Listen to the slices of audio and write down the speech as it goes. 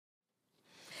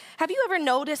Have you ever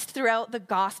noticed throughout the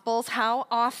Gospels how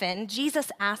often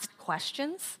Jesus asked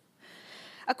questions?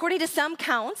 According to some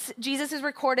counts, Jesus is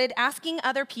recorded asking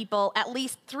other people at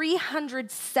least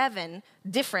 307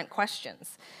 different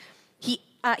questions. He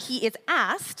is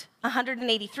asked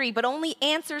 183, but only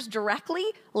answers directly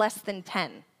less than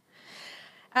 10.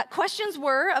 Questions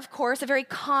were, of course, a very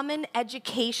common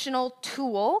educational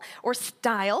tool or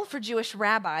style for Jewish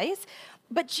rabbis,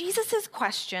 but Jesus'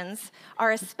 questions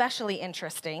are especially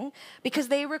interesting because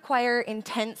they require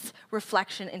intense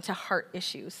reflection into heart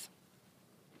issues.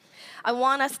 I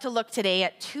want us to look today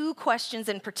at two questions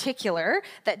in particular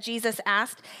that Jesus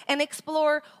asked and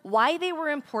explore why they were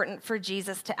important for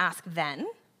Jesus to ask then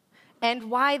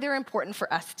and why they're important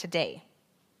for us today.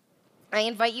 I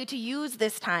invite you to use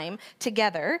this time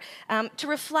together to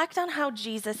reflect on how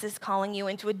Jesus is calling you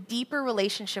into a deeper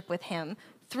relationship with him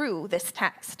through this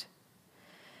text.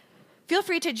 Feel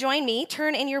free to join me,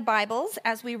 turn in your Bibles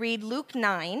as we read Luke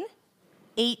 9,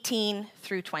 18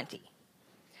 through 20.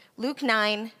 Luke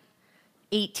 9,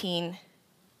 18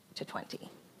 to 20.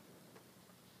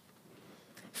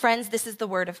 Friends, this is the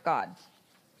word of God.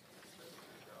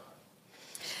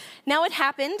 Now it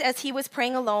happened as he was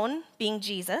praying alone, being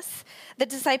Jesus, the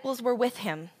disciples were with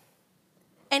him.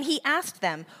 And he asked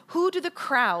them, "Who do the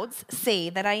crowds say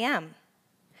that I am?"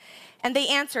 And they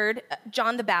answered,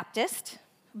 "John the Baptist,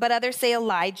 but others say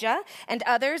Elijah, and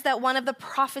others that one of the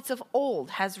prophets of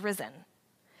old has risen."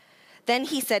 Then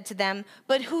he said to them,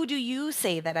 "But who do you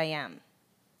say that I am?"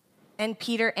 And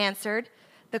Peter answered,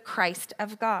 "The Christ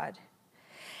of God."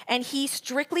 And he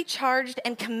strictly charged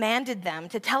and commanded them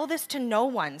to tell this to no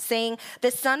one, saying, "The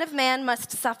Son of Man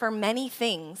must suffer many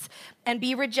things and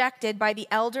be rejected by the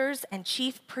elders and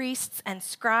chief priests and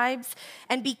scribes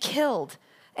and be killed,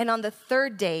 and on the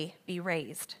third day be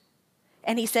raised."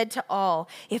 And he said to all,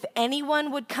 "If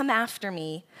anyone would come after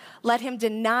me, let him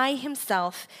deny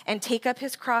himself and take up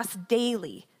his cross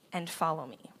daily and follow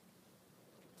me."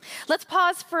 Let's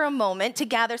pause for a moment to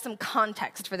gather some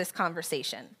context for this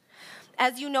conversation.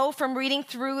 As you know from reading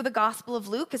through the Gospel of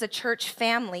Luke as a church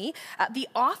family, the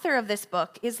author of this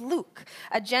book is Luke,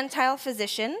 a Gentile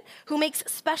physician who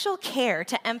makes special care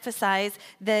to emphasize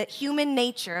the human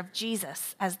nature of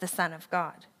Jesus as the Son of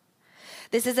God.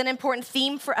 This is an important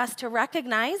theme for us to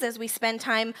recognize as we spend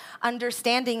time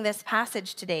understanding this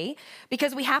passage today,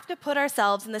 because we have to put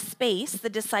ourselves in the space the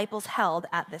disciples held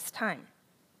at this time.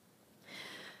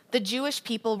 The Jewish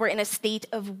people were in a state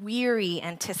of weary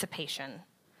anticipation.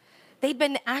 They'd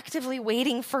been actively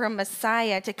waiting for a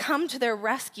Messiah to come to their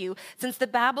rescue since the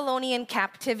Babylonian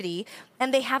captivity,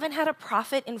 and they haven't had a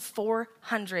prophet in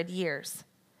 400 years.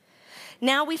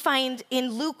 Now we find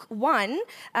in Luke 1,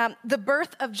 the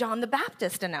birth of John the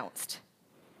Baptist announced.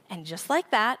 And just like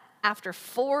that, after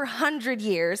 400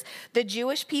 years, the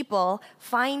Jewish people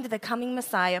find the coming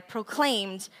Messiah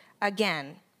proclaimed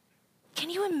again. Can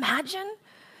you imagine?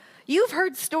 You've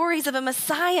heard stories of a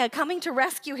Messiah coming to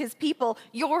rescue his people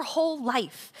your whole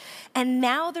life. And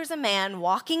now there's a man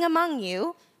walking among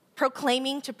you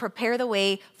proclaiming to prepare the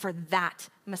way for that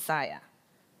Messiah.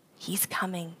 He's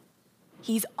coming.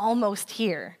 He's almost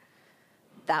here.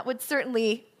 That would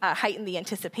certainly heighten the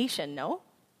anticipation, no?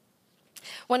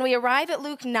 When we arrive at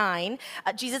Luke 9,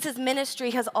 Jesus'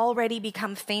 ministry has already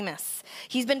become famous.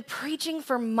 He's been preaching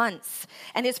for months,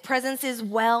 and his presence is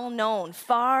well known,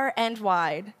 far and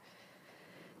wide.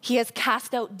 He has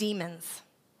cast out demons,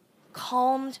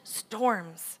 calmed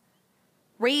storms,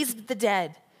 raised the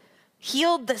dead,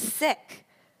 healed the sick,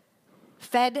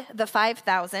 fed the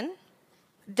 5,000,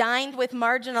 dined with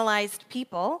marginalized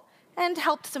people, and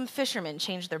helped some fishermen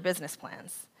change their business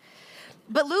plans.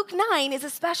 But Luke 9 is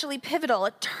especially pivotal,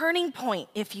 a turning point,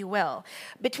 if you will,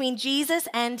 between Jesus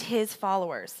and his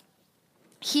followers.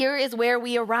 Here is where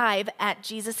we arrive at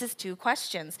Jesus' two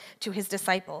questions to his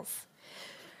disciples.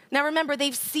 Now remember,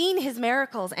 they've seen his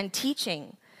miracles and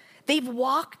teaching. They've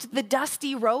walked the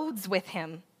dusty roads with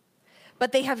him,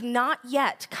 but they have not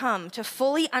yet come to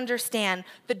fully understand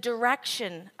the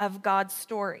direction of God's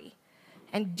story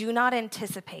and do not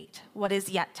anticipate what is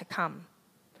yet to come.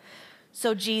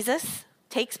 So Jesus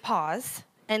takes pause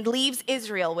and leaves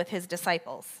Israel with his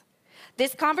disciples.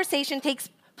 This conversation takes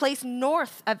place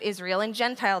north of Israel in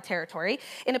Gentile territory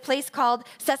in a place called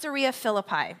Caesarea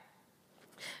Philippi.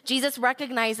 Jesus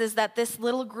recognizes that this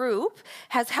little group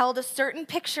has held a certain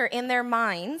picture in their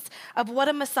minds of what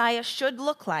a Messiah should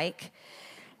look like,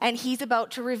 and he's about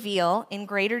to reveal in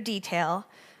greater detail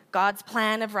God's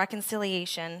plan of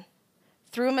reconciliation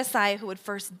through a Messiah who would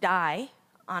first die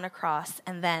on a cross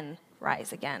and then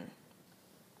rise again.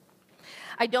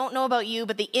 I don't know about you,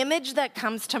 but the image that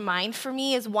comes to mind for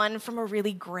me is one from a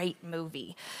really great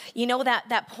movie. You know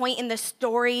that point in the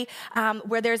story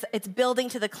where it's building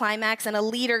to the climax and a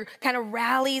leader kind of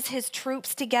rallies his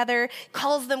troops together,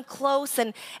 calls them close,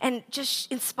 and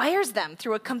just inspires them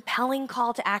through a compelling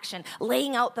call to action,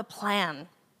 laying out the plan.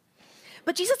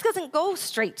 But Jesus doesn't go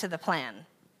straight to the plan.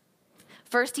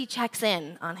 First, he checks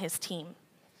in on his team.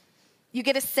 You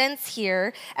get a sense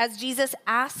here, as Jesus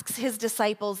asks his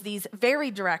disciples these very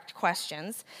direct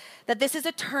questions, that this is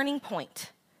a turning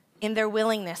point in their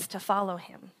willingness to follow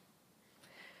him.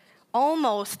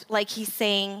 Almost like he's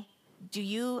saying, do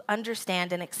you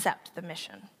understand and accept the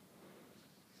mission?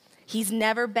 He's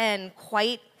never been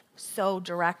quite so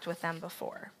direct with them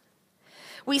before.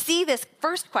 We see this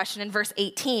first question in verse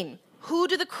 18. Who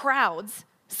do the crowds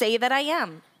say that I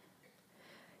am?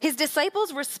 His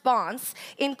disciples' response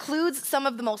includes some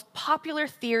of the most popular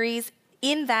theories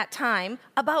in that time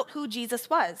about who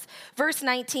Jesus was. Verse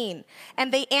 19,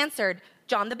 and they answered,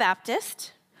 John the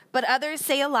Baptist, but others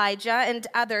say Elijah, and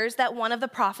others that one of the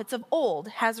prophets of old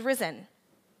has risen.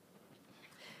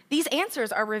 These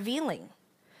answers are revealing.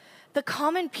 The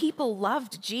common people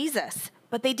loved Jesus,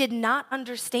 but they did not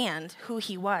understand who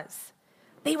he was.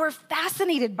 They were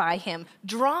fascinated by him,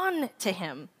 drawn to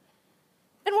him.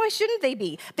 And why shouldn't they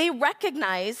be? They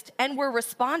recognized and were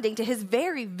responding to his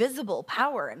very visible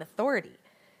power and authority.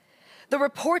 The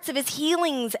reports of his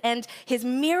healings and his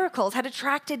miracles had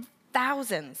attracted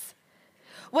thousands.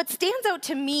 What stands out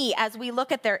to me as we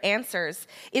look at their answers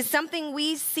is something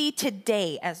we see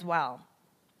today as well.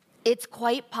 It's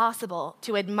quite possible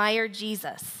to admire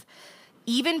Jesus,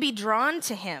 even be drawn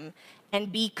to him,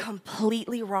 and be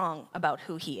completely wrong about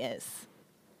who he is.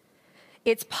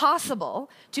 It's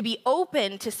possible to be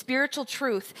open to spiritual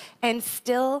truth and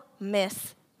still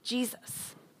miss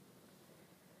Jesus.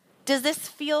 Does this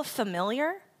feel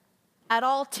familiar? At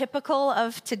all typical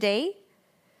of today?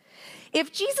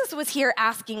 If Jesus was here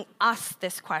asking us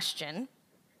this question,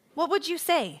 what would you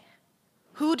say?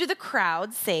 Who do the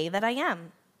crowds say that I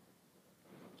am?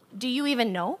 Do you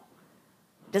even know?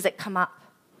 Does it come up?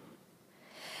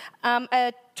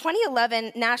 A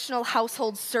 2011 National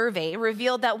Household Survey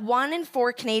revealed that 1 in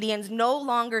 4 Canadians no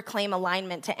longer claim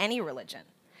alignment to any religion.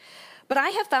 But I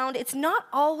have found it's not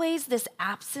always this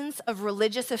absence of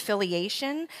religious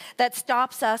affiliation that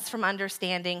stops us from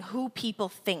understanding who people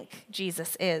think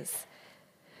Jesus is.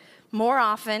 More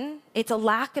often, it's a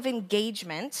lack of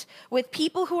engagement with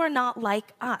people who are not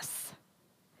like us.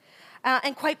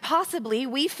 And quite possibly,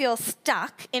 we feel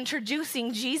stuck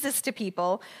introducing Jesus to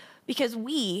people because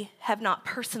we have not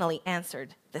personally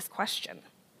answered this question.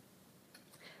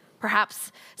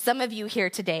 Perhaps some of you here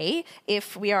today,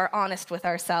 if we are honest with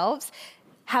ourselves,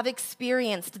 have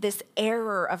experienced this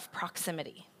error of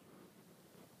proximity.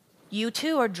 You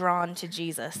too are drawn to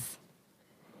Jesus,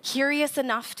 curious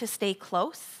enough to stay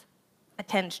close,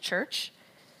 attend church.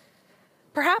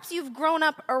 Perhaps you've grown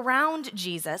up around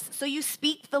Jesus, so you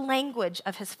speak the language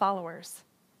of his followers.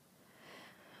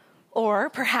 Or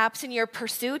perhaps in your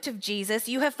pursuit of Jesus,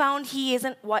 you have found he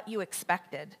isn't what you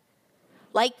expected.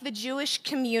 Like the Jewish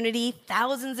community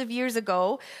thousands of years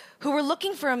ago, who were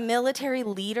looking for a military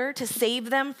leader to save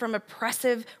them from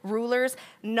oppressive rulers,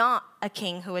 not a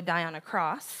king who would die on a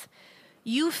cross,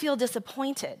 you feel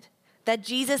disappointed that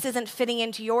Jesus isn't fitting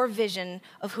into your vision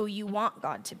of who you want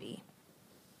God to be.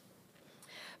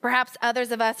 Perhaps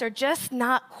others of us are just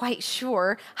not quite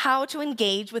sure how to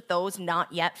engage with those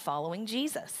not yet following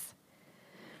Jesus.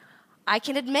 I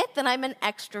can admit that I'm an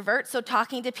extrovert, so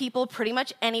talking to people pretty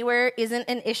much anywhere isn't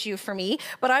an issue for me,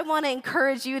 but I want to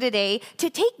encourage you today to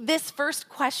take this first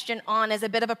question on as a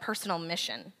bit of a personal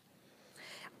mission.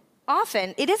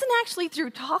 Often, it isn't actually through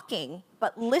talking,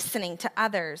 but listening to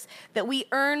others that we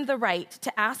earn the right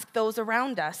to ask those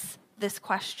around us this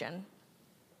question.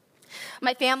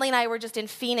 My family and I were just in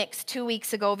Phoenix 2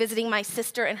 weeks ago visiting my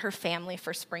sister and her family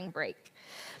for spring break.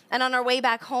 And on our way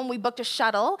back home, we booked a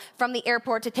shuttle from the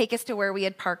airport to take us to where we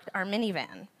had parked our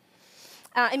minivan.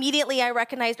 Immediately, I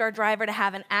recognized our driver to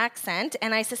have an accent,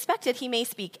 and I suspected he may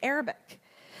speak Arabic.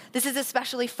 This is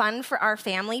especially fun for our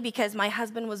family because my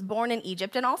husband was born in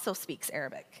Egypt and also speaks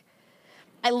Arabic.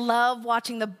 I love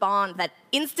watching the bond that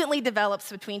instantly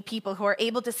develops between people who are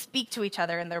able to speak to each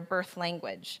other in their birth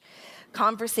language.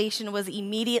 Conversation was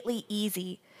immediately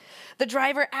easy. The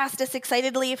driver asked us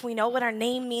excitedly if we know what our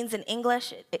name means in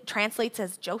English. It translates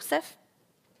as Joseph.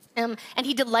 And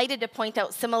he delighted to point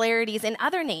out similarities in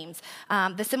other names,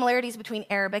 the similarities between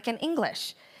Arabic and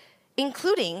English,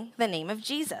 including the name of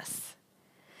Jesus.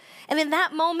 And in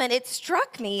that moment, it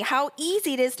struck me how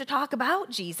easy it is to talk about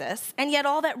Jesus, and yet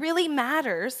all that really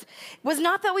matters was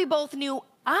not that we both knew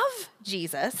of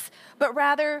Jesus, but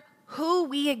rather who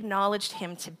we acknowledged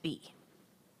him to be.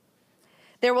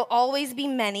 There will always be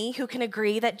many who can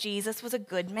agree that Jesus was a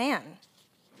good man,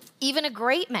 even a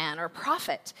great man or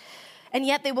prophet, and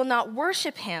yet they will not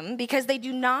worship him because they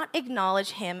do not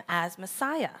acknowledge him as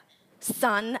Messiah,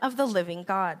 Son of the living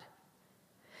God.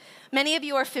 Many of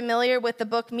you are familiar with the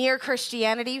book Mere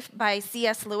Christianity by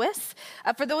C.S. Lewis.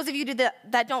 For those of you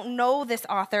that don't know this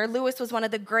author, Lewis was one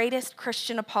of the greatest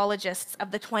Christian apologists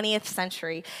of the 20th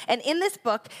century. And in this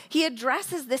book, he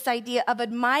addresses this idea of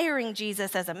admiring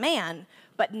Jesus as a man,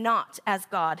 but not as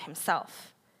God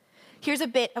himself. Here's a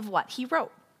bit of what he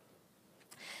wrote.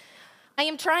 I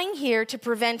am trying here to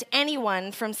prevent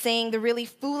anyone from saying the really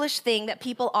foolish thing that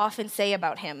people often say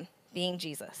about him, being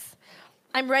Jesus.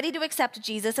 I'm ready to accept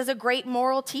Jesus as a great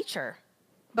moral teacher,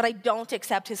 but I don't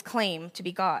accept his claim to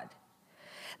be God.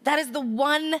 That is the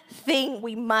one thing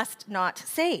we must not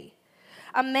say.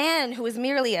 A man who is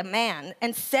merely a man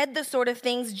and said the sort of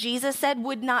things Jesus said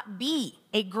would not be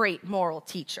a great moral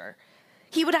teacher.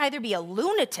 He would either be a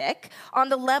lunatic on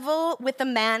the level with the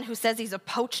man who says he's a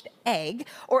poached egg,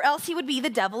 or else he would be the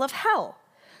devil of hell.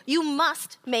 You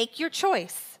must make your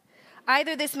choice.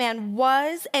 Either this man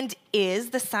was and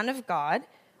is the Son of God,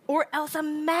 or else a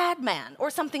madman or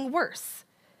something worse.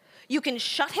 You can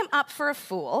shut him up for a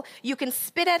fool, you can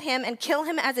spit at him and kill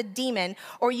him as a demon,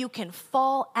 or you can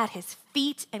fall at his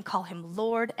feet and call him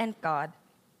Lord and God.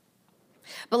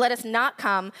 But let us not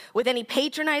come with any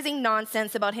patronizing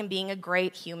nonsense about him being a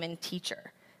great human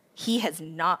teacher. He has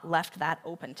not left that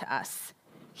open to us.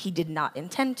 He did not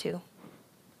intend to.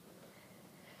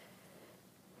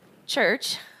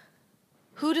 Church,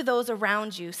 who do those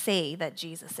around you say that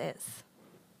Jesus is?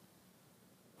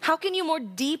 How can you more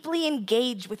deeply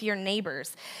engage with your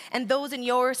neighbors and those in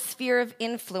your sphere of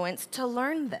influence to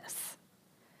learn this?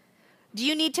 Do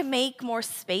you need to make more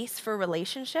space for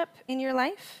relationship in your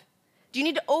life? Do you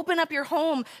need to open up your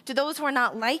home to those who are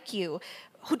not like you,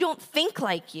 who don't think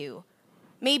like you,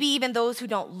 maybe even those who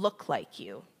don't look like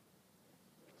you?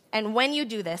 And when you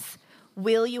do this,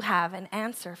 will you have an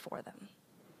answer for them?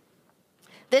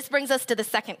 This brings us to the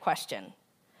second question.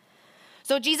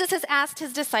 So Jesus has asked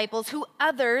his disciples who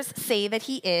others say that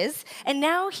he is, and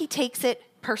now he takes it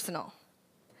personal.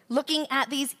 Looking at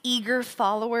these eager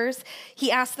followers,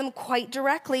 he asks them quite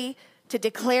directly to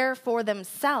declare for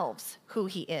themselves who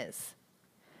he is.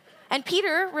 And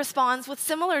Peter responds with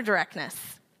similar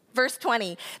directness. Verse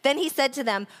 20, then he said to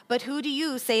them, "But who do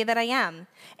you say that I am?"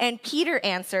 And Peter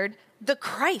answered, "The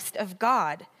Christ of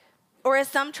God." Or as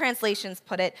some translations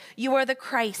put it, "You are the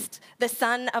Christ, the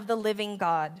Son of the living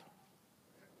God."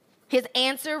 His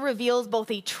answer reveals both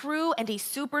a true and a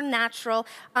supernatural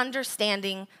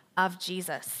understanding of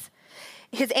Jesus.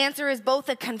 His answer is both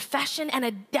a confession and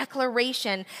a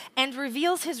declaration and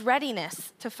reveals his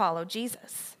readiness to follow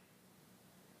Jesus.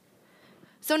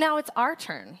 So now it's our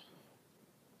turn.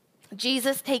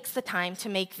 Jesus takes the time to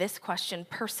make this question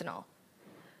personal.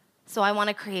 So I want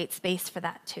to create space for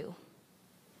that too.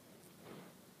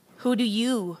 Who do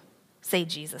you say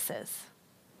Jesus is?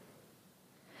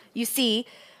 You see,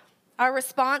 our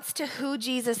response to who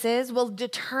Jesus is will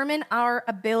determine our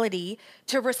ability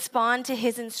to respond to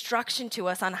his instruction to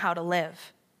us on how to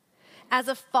live. As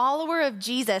a follower of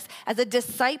Jesus, as a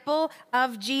disciple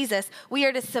of Jesus, we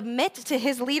are to submit to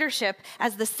his leadership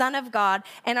as the Son of God,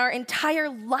 and our entire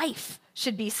life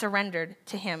should be surrendered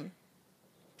to him.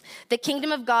 The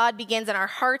kingdom of God begins in our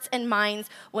hearts and minds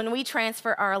when we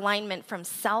transfer our alignment from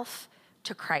self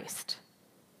to Christ.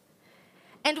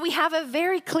 And we have a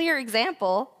very clear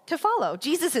example to follow,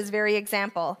 Jesus' very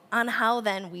example on how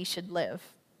then we should live.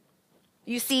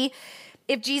 You see,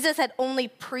 if Jesus had only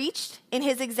preached in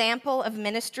his example of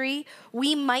ministry,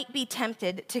 we might be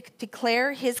tempted to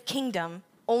declare his kingdom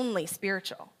only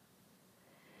spiritual.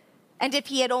 And if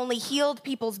he had only healed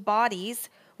people's bodies,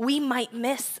 we might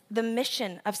miss the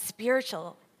mission of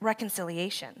spiritual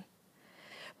reconciliation.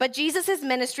 But Jesus'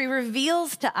 ministry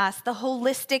reveals to us the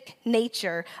holistic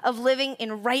nature of living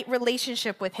in right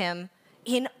relationship with him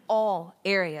in all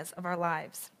areas of our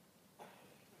lives.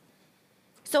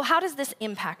 So how does this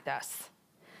impact us?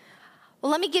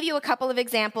 Well, let me give you a couple of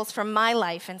examples from my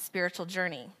life and spiritual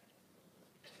journey.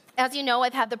 As you know,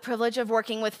 I've had the privilege of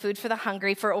working with Food for the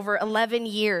Hungry for over 11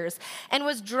 years and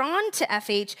was drawn to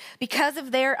FH because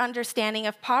of their understanding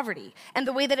of poverty and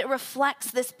the way that it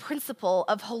reflects this principle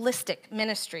of holistic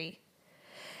ministry.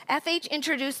 FH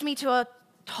introduced me to a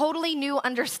totally new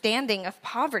understanding of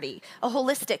poverty, a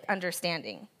holistic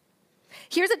understanding.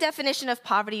 Here's a definition of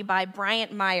poverty by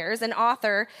Bryant Myers, an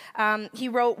author. He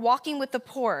wrote Walking with the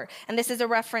Poor, and this is a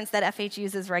reference that FH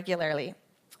uses regularly.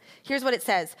 Here's what it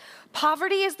says.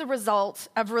 Poverty is the result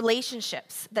of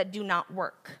relationships that do not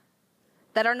work,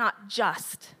 that are not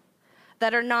just,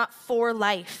 that are not for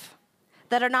life,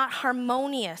 that are not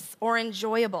harmonious or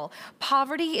enjoyable.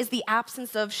 Poverty is the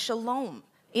absence of shalom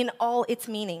in all its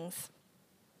meanings.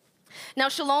 Now,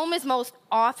 shalom is most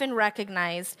often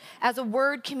recognized as a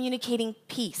word communicating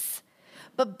peace,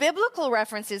 but biblical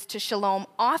references to shalom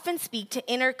often speak to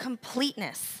inner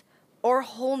completeness or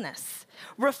wholeness,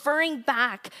 referring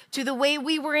back to the way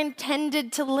we were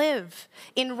intended to live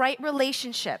in right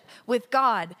relationship with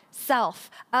God,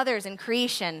 self, others, and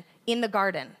creation in the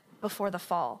garden before the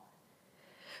fall.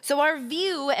 So our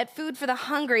view at Food for the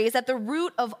Hungry is that the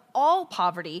root of all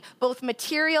poverty, both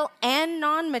material and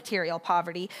non-material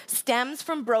poverty, stems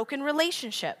from broken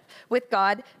relationship with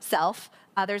God, self,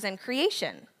 others, and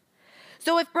creation.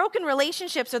 So if broken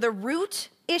relationships are the root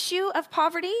issue of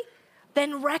poverty,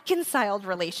 then reconciled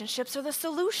relationships are the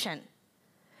solution.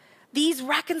 These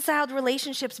reconciled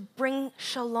relationships bring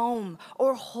shalom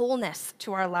or wholeness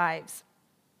to our lives.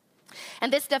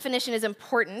 And this definition is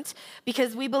important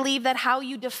because we believe that how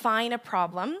you define a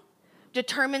problem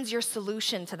determines your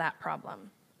solution to that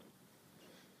problem.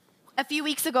 A few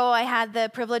weeks ago, I had the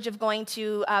privilege of going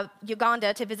to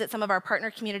Uganda to visit some of our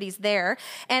partner communities there,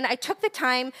 and I took the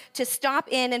time to stop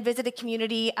in and visit a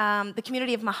community, the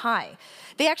community of Mahai.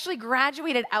 They actually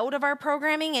graduated out of our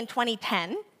programming in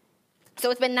 2010,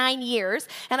 so it's been 9 years,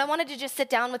 and I wanted to just sit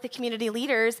down with the community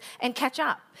leaders and catch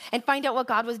up and find out what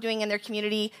God was doing in their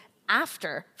community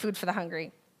after Food for the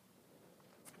Hungry.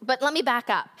 But let me back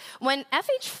up. When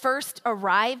FH first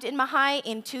arrived in Mahai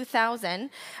in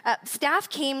 2000, staff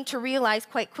came to realize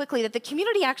quite quickly that the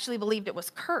community actually believed it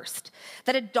was cursed,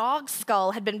 that a dog's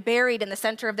skull had been buried in the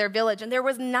center of their village, and there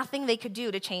was nothing they could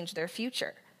do to change their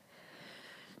future.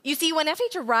 You see, when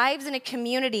FH arrives in a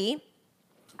community,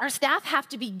 our staff have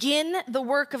to begin the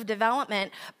work of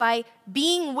development by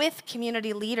being with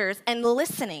community leaders and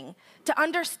listening to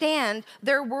understand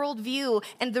their worldview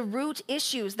and the root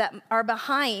issues that are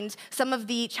behind some of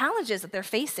the challenges that they're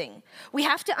facing. We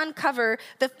have to uncover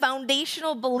the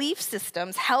foundational belief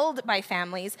systems held by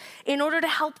families in order to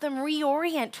help them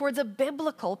reorient towards a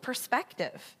biblical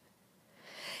perspective.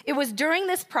 It was during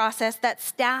this process that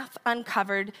staff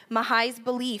uncovered Mahai's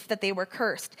belief that they were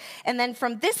cursed. And then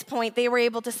from this point, they were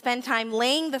able to spend time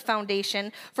laying the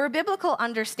foundation for a biblical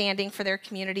understanding for their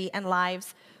community and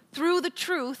lives through the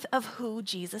truth of who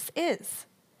Jesus is.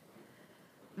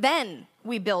 Then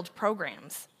we build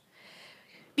programs.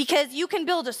 Because you can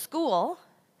build a school,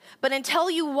 but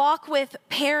until you walk with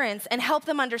parents and help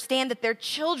them understand that their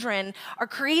children are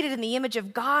created in the image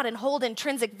of God and hold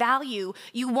intrinsic value,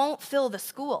 you won't fill the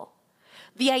school.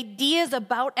 The ideas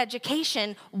about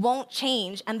education won't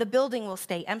change, and the building will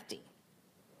stay empty.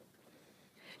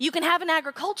 You can have an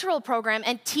agricultural program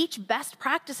and teach best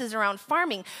practices around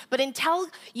farming, but until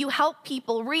you help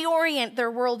people reorient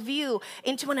their worldview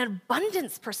into an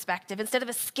abundance perspective instead of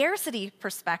a scarcity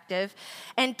perspective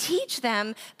and teach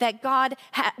them that God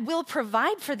will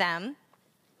provide for them,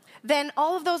 then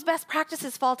all of those best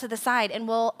practices fall to the side and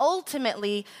will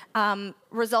ultimately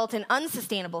result in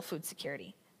unsustainable food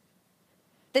security.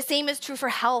 The same is true for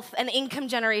health and income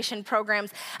generation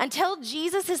programs. Until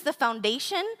Jesus is the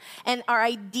foundation and our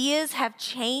ideas have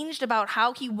changed about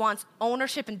how he wants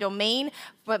ownership and domain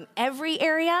from every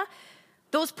area,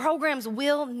 those programs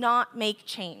will not make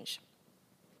change.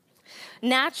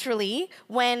 Naturally,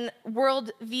 when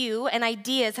worldview and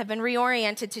ideas have been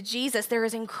reoriented to Jesus, there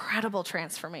is incredible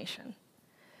transformation.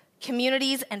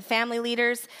 Communities and family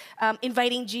leaders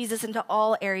inviting Jesus into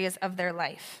all areas of their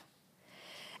life.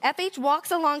 FH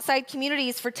walks alongside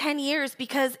communities for 10 years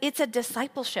because it's a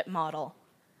discipleship model.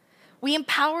 We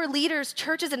empower leaders,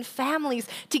 churches, and families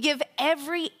to give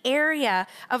every area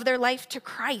of their life to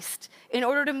Christ in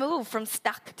order to move from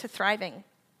stuck to thriving.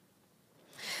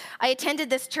 I attended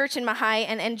this church in Mahai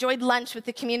and enjoyed lunch with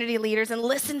the community leaders and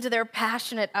listened to their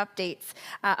passionate updates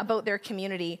about their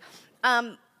community.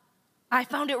 I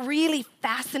found it really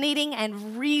fascinating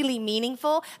and really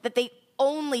meaningful that they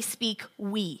only speak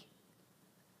we.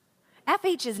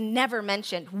 FH is never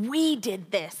mentioned, we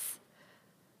did this.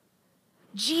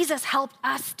 Jesus helped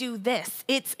us do this.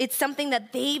 It's something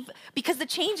that because the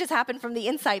changes happen from the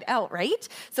inside out, right?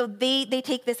 So they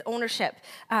take this ownership,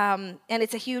 and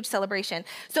it's a huge celebration.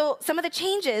 So some of the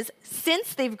changes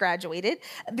since they've graduated,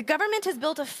 the government has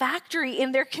built a factory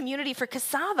in their community for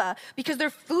cassava because their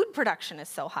food production is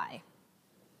so high.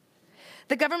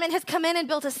 The government has come in and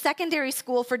built a secondary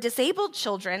school for disabled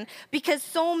children because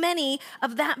so many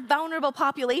of that vulnerable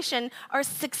population are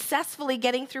successfully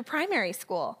getting through primary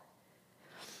school.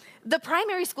 The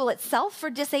primary school itself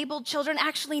for disabled children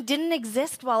actually didn't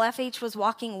exist while FH was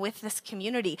walking with this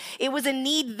community. It was a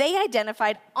need they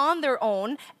identified on their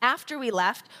own after we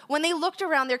left when they looked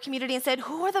around their community and said,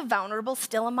 who are the vulnerable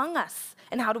still among us,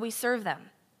 and how do we serve them?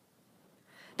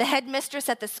 The headmistress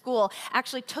at the school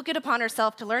actually took it upon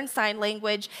herself to learn sign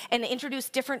language and introduce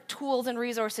different tools and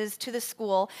resources to the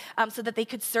school so that they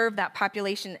could serve that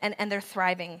population, and they're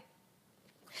thriving.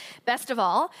 Best of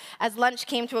all, as lunch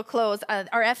came to a close,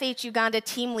 our FH Uganda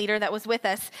team leader that was with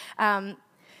us,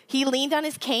 he leaned on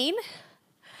his cane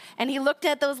and he looked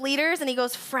at those leaders and he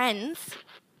goes, friends,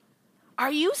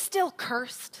 are you still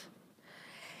cursed?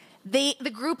 The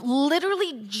group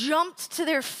literally jumped to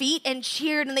their feet and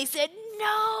cheered, and they said,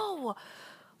 no,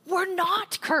 we're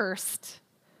not cursed.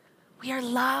 We are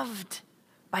loved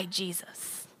by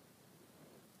Jesus.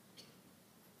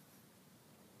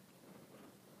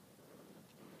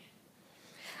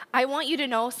 I want you to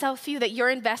know, Southview, that your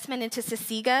investment into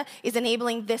Sisiga is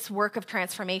enabling this work of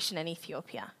transformation in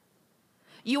Ethiopia.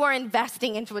 You are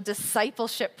investing into a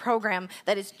discipleship program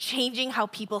that is changing how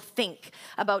people think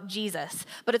about Jesus,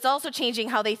 but it's also changing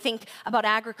how they think about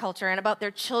agriculture and about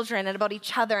their children and about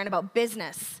each other and about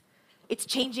business. It's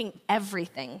changing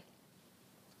everything.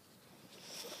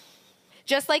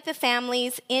 Just like the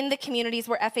families in the communities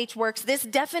where FH works, this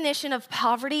definition of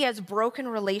poverty as broken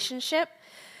relationship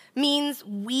means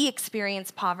we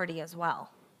experience poverty as well.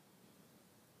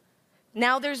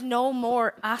 Now there's no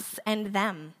more us and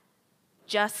them,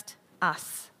 just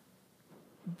us.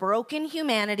 Broken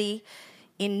humanity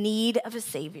in need of a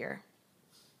savior.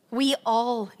 We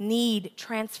all need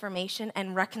transformation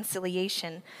and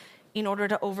reconciliation in order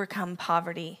to overcome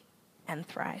poverty and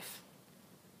thrive.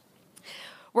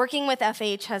 Working with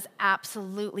FH has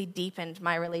absolutely deepened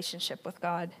my relationship with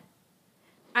God.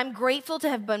 I'm grateful to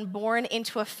have been born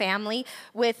into a family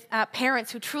with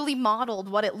parents who truly modeled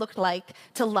what it looked like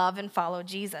to love and follow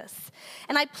Jesus.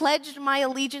 And I pledged my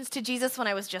allegiance to Jesus when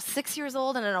I was just 6 years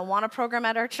old in an Awana program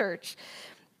at our church.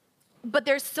 But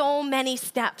there's so many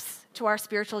steps to our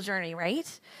spiritual journey,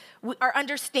 right? Our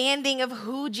understanding of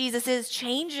who Jesus is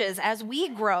changes as we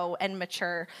grow and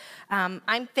mature.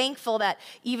 I'm thankful that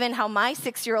even how my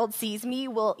 6-year-old sees me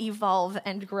will evolve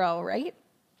and grow, right?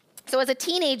 So as a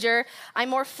teenager, I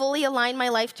more fully aligned my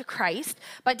life to Christ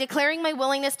by declaring my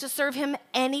willingness to serve him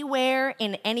anywhere,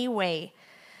 in any way.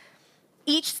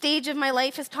 Each stage of my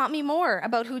life has taught me more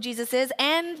about who Jesus is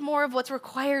and more of what's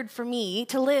required for me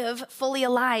to live fully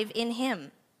alive in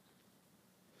him.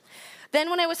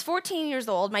 Then when I was 14 years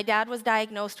old, my dad was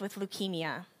diagnosed with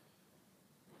leukemia.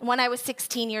 When I was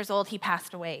 16 years old, he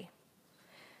passed away.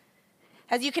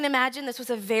 As you can imagine, this was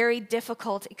a very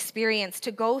difficult experience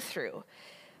to go through.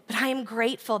 But I am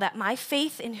grateful that my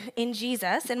faith in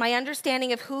Jesus and my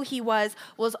understanding of who he was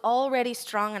already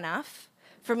strong enough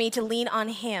for me to lean on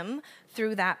him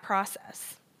through that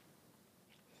process.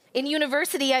 In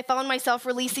university, I found myself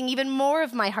releasing even more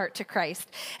of my heart to Christ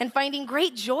and finding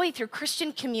great joy through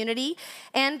Christian community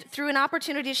and through an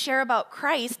opportunity to share about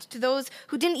Christ to those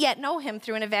who didn't yet know him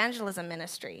through an evangelism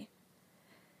ministry.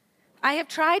 I have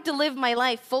tried to live my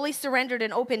life fully surrendered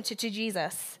and open to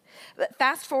Jesus.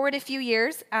 Fast forward a few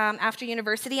years after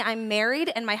university, I'm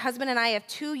married, and my husband and I have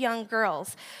 2 young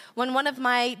girls when one of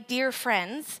my dear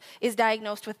friends is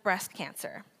diagnosed with breast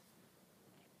cancer.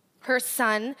 Her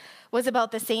son was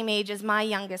about the same age as my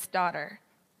youngest daughter.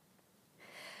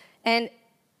 And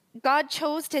God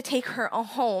chose to take her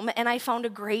home, and I found a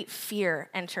great fear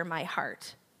enter my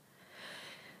heart.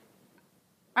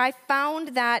 I found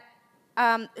that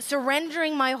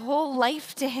surrendering my whole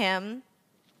life to him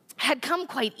had come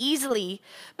quite easily,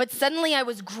 but suddenly I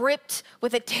was gripped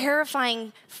with a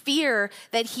terrifying fear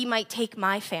that he might take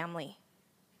my family.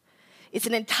 It's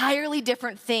an entirely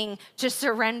different thing to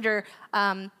surrender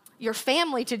your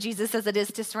family to Jesus as it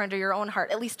is to surrender your own heart.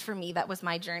 At least for me, that was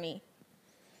my journey.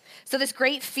 So this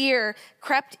great fear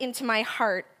crept into my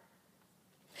heart.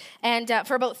 And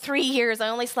for about 3 years, I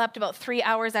only slept about 3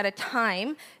 hours at a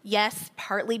time. Yes,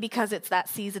 partly because it's that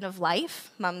season of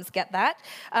life. Mums get that.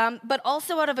 But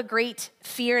also out of a great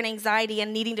fear and anxiety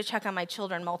and needing to check on my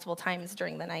children multiple times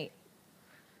during the night.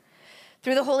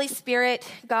 Through the Holy Spirit,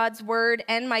 God's word,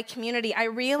 and my community, I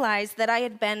realized that I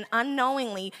had been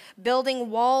unknowingly building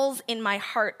walls in my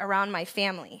heart around my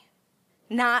family,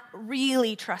 not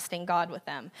really trusting God with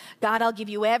them. God, I'll give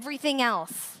you everything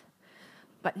else,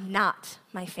 but not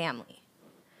my family.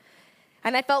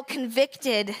 And I felt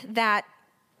convicted that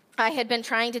I had been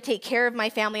trying to take care of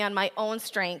my family on my own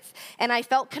strength, and I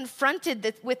felt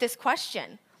confronted with this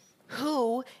question.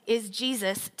 Who is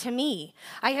Jesus to me?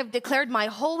 I have declared my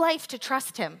whole life to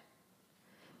trust him.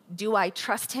 Do I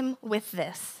trust him with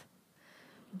this?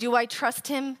 Do I trust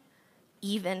him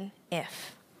even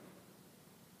if?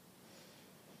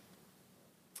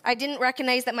 I didn't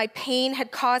recognize that my pain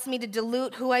had caused me to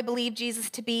dilute who I believed Jesus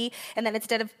to be, and that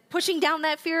instead of pushing down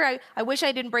that fear, I wish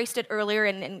I'd embraced it earlier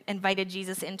and invited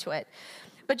Jesus into it.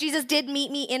 But Jesus did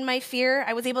meet me in my fear.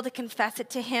 I was able to confess it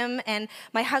to him, and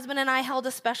my husband and I held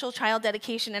a special child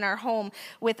dedication in our home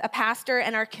with a pastor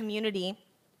and our community,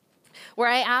 where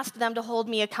I asked them to hold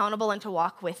me accountable and to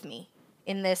walk with me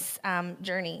in this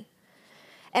journey.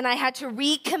 And I had to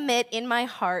recommit in my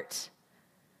heart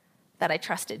that I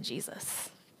trusted Jesus,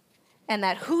 and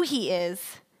that who he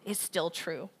is still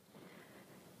true,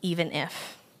 even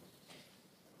if.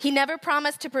 He never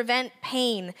promised to prevent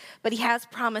pain, but he has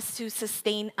promised to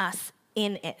sustain us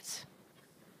in it.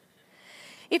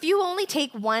 If you only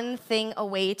take one thing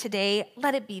away today,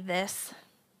 let it be this: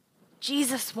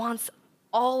 Jesus wants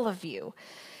all of you,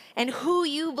 and who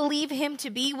you believe him to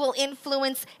be will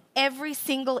influence every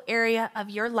single area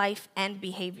of your life and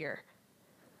behavior.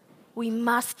 We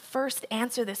must first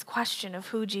answer this question of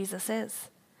who Jesus is,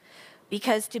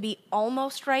 because to be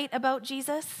almost right about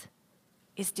Jesus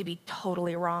is to be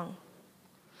totally wrong.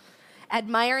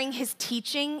 Admiring his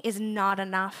teaching is not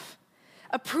enough.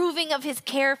 Approving of his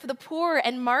care for the poor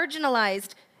and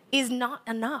marginalized is not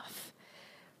enough.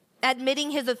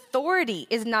 Admitting his authority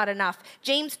is not enough.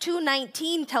 James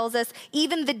 2:19 tells us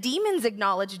even the demons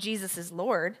acknowledge Jesus is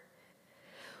Lord.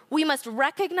 We must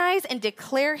recognize and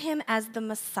declare him as the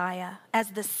Messiah,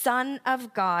 as the Son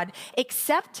of God,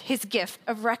 accept his gift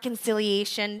of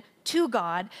reconciliation to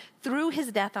God through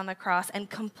his death on the cross, and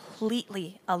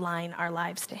completely align our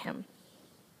lives to him.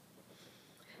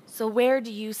 So where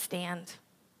do you stand?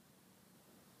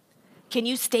 Can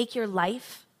you stake your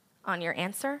life on your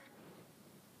answer?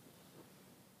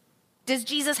 Does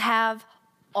Jesus have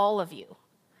all of you?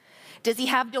 Does he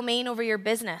have domain over your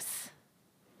business?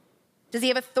 Does he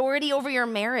have authority over your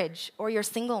marriage or your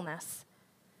singleness?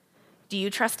 Do you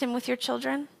trust him with your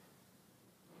children?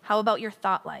 How about your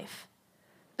thought life?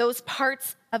 Those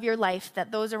parts of your life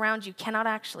that those around you cannot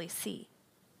actually see.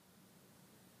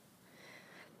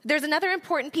 There's another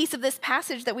important piece of this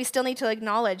passage that we still need to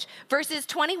acknowledge. Verses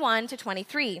 21 to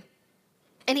 23.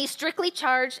 And he strictly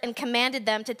charged and commanded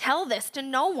them to tell this to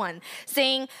no one,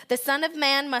 saying, the Son of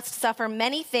Man must suffer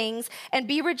many things and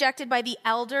be rejected by the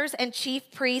elders and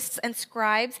chief priests and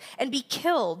scribes and be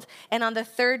killed, and on the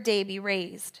third day be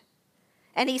raised.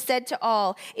 And he said to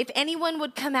all, if anyone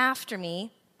would come after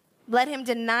me, let him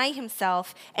deny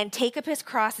himself and take up his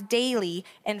cross daily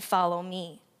and follow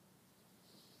me.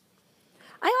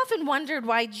 I often wondered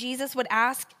why Jesus would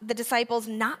ask the disciples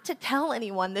not to tell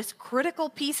anyone this critical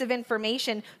piece of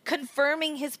information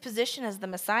confirming his position as the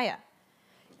Messiah.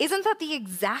 Isn't that the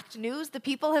exact news the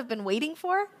people have been waiting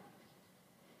for?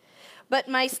 But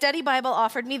my study Bible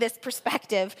offered me this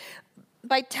perspective.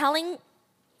 By telling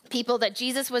people that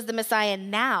Jesus was the Messiah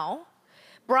now,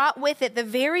 brought with it the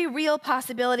very real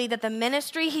possibility that the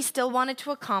ministry he still wanted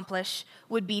to accomplish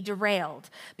would be derailed,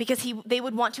 because they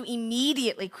would want to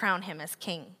immediately crown him as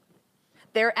king.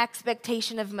 Their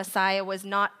expectation of Messiah was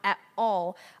not at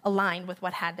all aligned with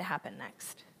what had to happen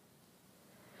next.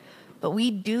 But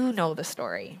we do know the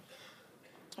story.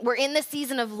 We're in the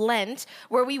season of Lent,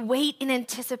 where we wait in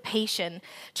anticipation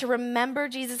to remember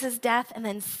Jesus' death and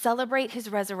then celebrate his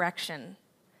resurrection.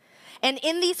 And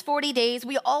in these 40 days,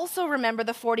 we also remember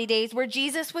the 40 days where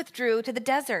Jesus withdrew to the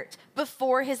desert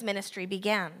before his ministry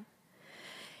began.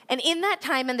 And in that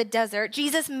time in the desert,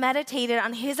 Jesus meditated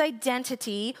on his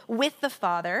identity with the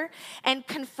Father and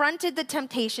confronted the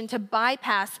temptation to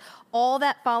bypass all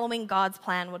that following God's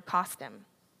plan would cost him.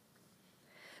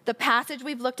 The passage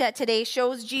we've looked at today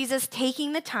shows Jesus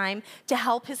taking the time to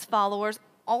help his followers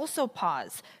also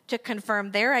pause to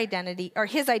confirm their identity, or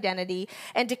his identity,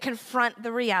 and to confront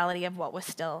the reality of what was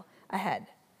still ahead.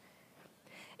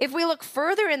 If we look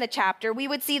further in the chapter, we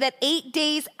would see that 8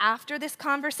 days after this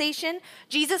conversation,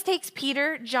 Jesus takes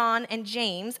Peter, John, and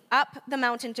James up the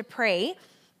mountain to pray.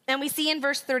 And we see in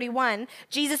verse 31,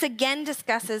 Jesus again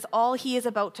discusses all he is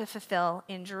about to fulfill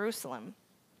in Jerusalem.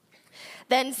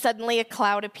 Then suddenly a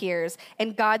cloud appears,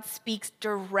 and God speaks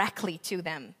directly to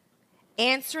them,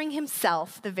 answering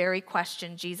himself the very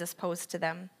question Jesus posed to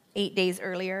them 8 days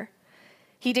earlier.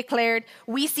 He declared,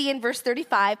 we see in verse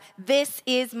 35, this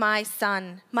is my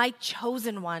son, my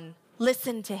chosen one.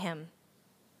 Listen to him.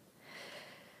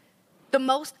 The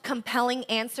most compelling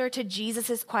answer to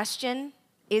Jesus' question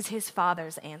is his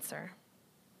Father's answer.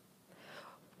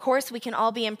 Of course, we can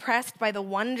all be impressed by the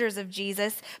wonders of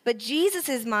Jesus, but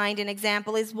Jesus' mind and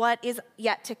example is what is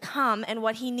yet to come and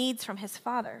what he needs from his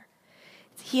Father.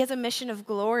 He has a mission of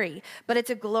glory, but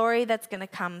it's a glory that's going to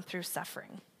come through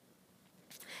suffering.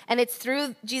 And it's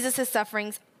through Jesus'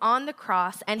 sufferings on the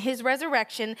cross and his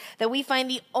resurrection that we find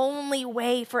the only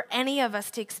way for any of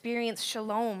us to experience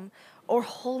shalom or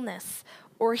wholeness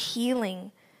or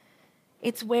healing.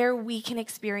 It's where we can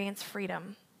experience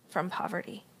freedom from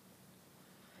poverty.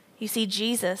 You see,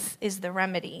 Jesus is the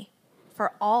remedy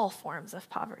for all forms of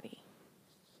poverty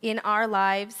in our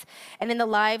lives and in the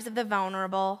lives of the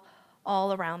vulnerable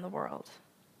all around the world.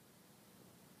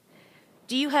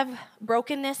 Do you have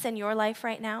brokenness in your life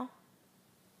right now?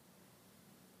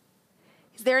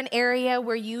 Is there an area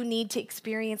where you need to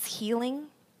experience healing?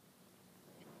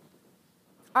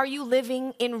 Are you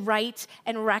living in right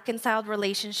and reconciled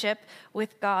relationship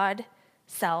with God,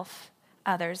 self,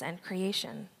 others, and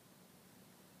creation?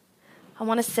 I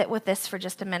want to sit with this for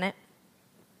just a minute.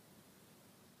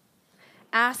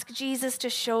 Ask Jesus to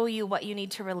show you what you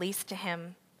need to release to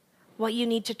him, what you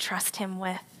need to trust him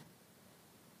with.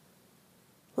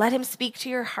 Let him speak to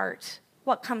your heart.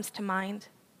 What comes to mind?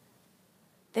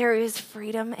 There is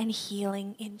freedom and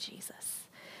healing in Jesus.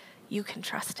 You can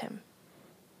trust him.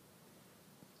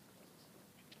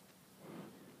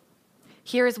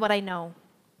 Here is what I know.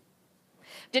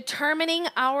 Determining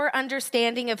our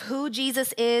understanding of who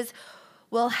Jesus is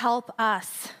will help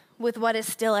us with what is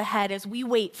still ahead as we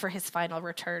wait for his final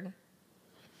return.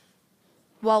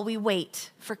 While we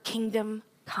wait for kingdom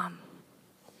come.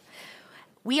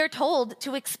 We are told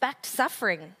to expect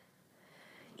suffering.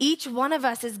 Each one of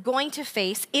us is going to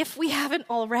face, if we haven't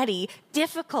already,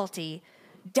 difficulty,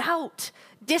 doubt,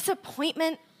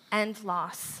 disappointment, and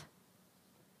loss.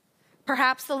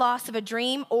 Perhaps the loss of a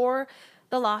dream or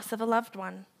the loss of a loved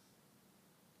one.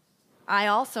 I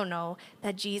also know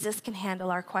that Jesus can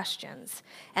handle our questions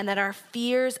and that our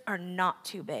fears are not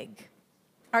too big.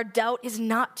 Our doubt is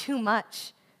not too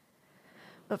much.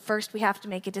 But first we have to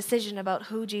make a decision about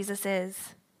who Jesus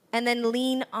is and then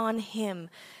lean on him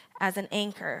as an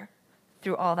anchor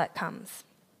through all that comes.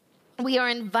 We are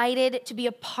invited to be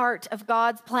a part of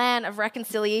God's plan of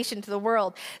reconciliation to the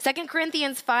world. 2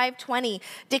 Corinthians 5:20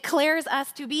 declares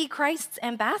us to be Christ's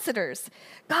ambassadors.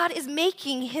 God is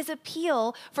making his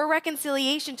appeal for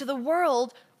reconciliation to the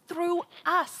world through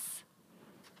us.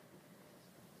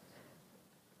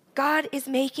 God is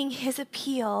making his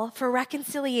appeal for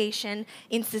reconciliation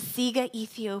in Sisiga,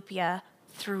 Ethiopia,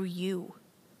 through you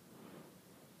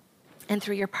and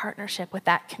through your partnership with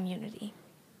that community.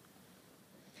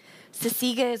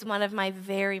 Sisiga is one of my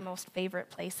very most favorite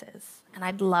places, and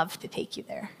I'd love to take you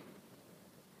there.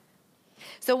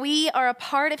 So we are a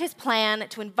part of his plan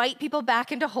to invite people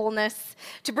back into wholeness,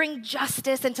 to bring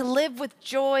justice, and to live with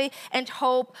joy and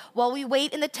hope while we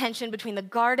wait in the tension between the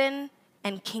garden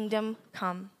and kingdom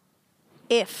come,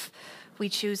 if we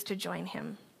choose to join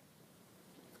him.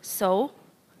 So,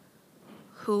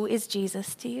 who is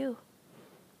Jesus to you?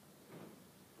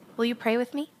 Will you pray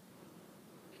with me?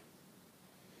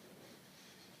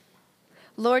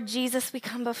 Lord Jesus, we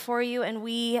come before you and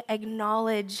we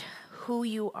acknowledge who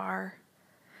you are.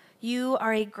 You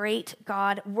are a great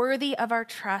God, worthy of our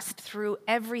trust through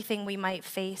everything we might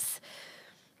face.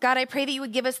 God, I pray that you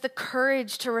would give us the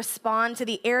courage to respond to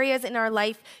the areas in our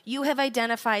life you have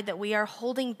identified that we are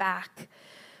holding back.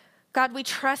 God, we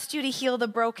trust you to heal the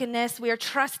brokenness. We are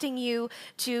trusting you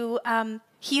to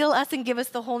heal us and give us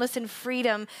the wholeness and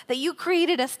freedom that you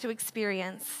created us to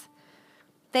experience.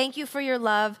 Thank you for your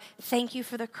love. Thank you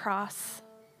for the cross.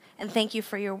 And thank you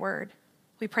for your word.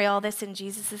 We pray all this in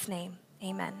Jesus' name.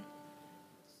 Amen.